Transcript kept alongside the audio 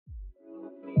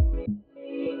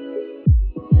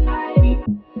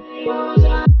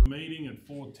Meeting at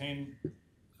 4:10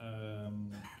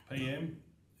 p.m.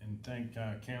 and thank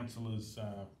councillors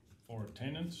for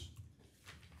attendance.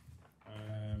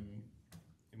 And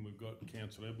we've got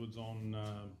Councillor Edwards on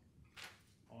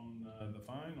the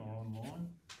phone or online.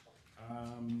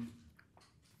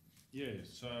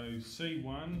 So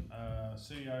C1,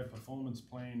 CEO performance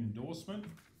plan endorsement.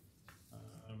 I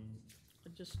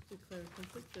just declare a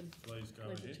conflict and please go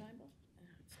leave ahead. the chamber.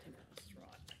 It's 10 minutes,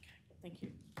 right? Okay, thank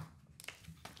you.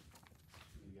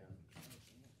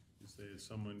 Is there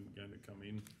someone going to come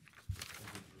in?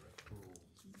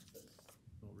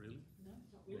 Not really? No,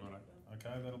 not really. Right.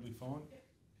 Okay, that'll be fine.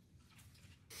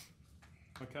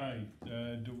 Okay,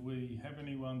 do we have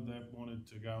anyone that wanted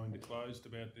to go into closed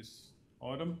about this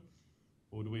item,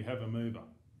 or do we have a mover?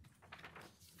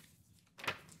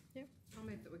 Yep, I'll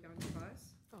move that we're going to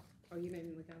close. Oh, you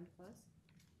mean we're going to close?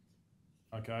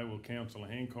 Okay, well, Councillor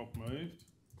Hancock moved.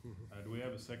 Do we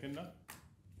have a seconder?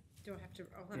 Do I have to?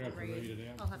 I'll have to read it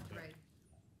out. I'll have to read.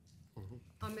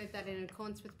 I move that in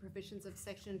accordance with the provisions of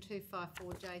section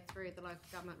 254J3 of the Local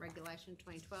Government Regulation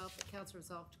 2012, the council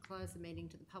resolved to close the meeting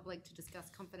to the public to discuss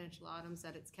confidential items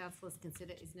that its councillors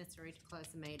consider is necessary to close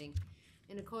the meeting.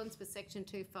 In accordance with section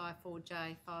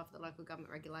 254J5 of the Local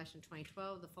Government Regulation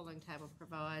 2012, the following table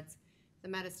provides the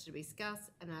matters to be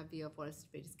discussed and our view of what is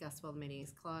to be discussed while the meeting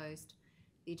is closed.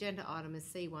 The agenda item is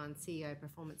C1, CEO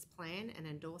Performance Plan and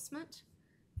Endorsement.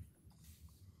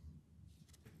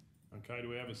 Okay, do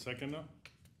we have a seconder?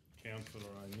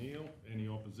 Councillor O'Neill. Any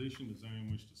opposition? Does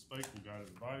anyone wish to speak? We'll go to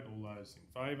the vote. All those in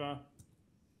favour?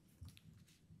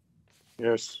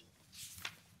 Yes.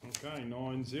 Okay,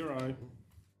 9-0.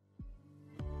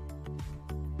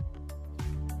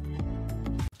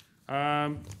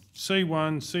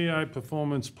 C1, CEO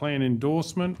Performance Plan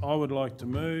Endorsement. I would like to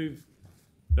move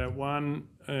that one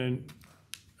and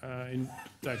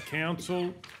that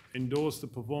council endorse the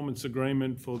performance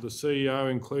agreement for the CEO,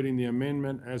 including the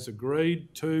amendment as agreed.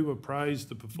 2, appraise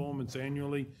the performance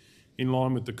annually in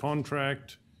line with the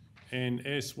contract. And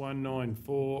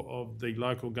S194 of the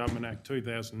Local Government Act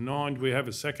 2009. Do we have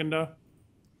a seconder?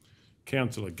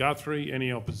 Councillor Guthrie.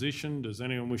 Any opposition? Does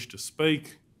anyone wish to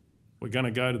speak? We're going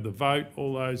to go to the vote.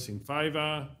 All those in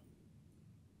favour?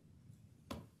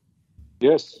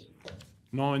 Yes.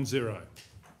 9-0.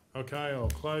 Okay, I'll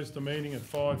close the meeting at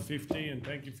 5:50 and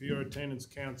thank you for your attendance,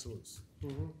 councillors.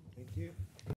 Thank you.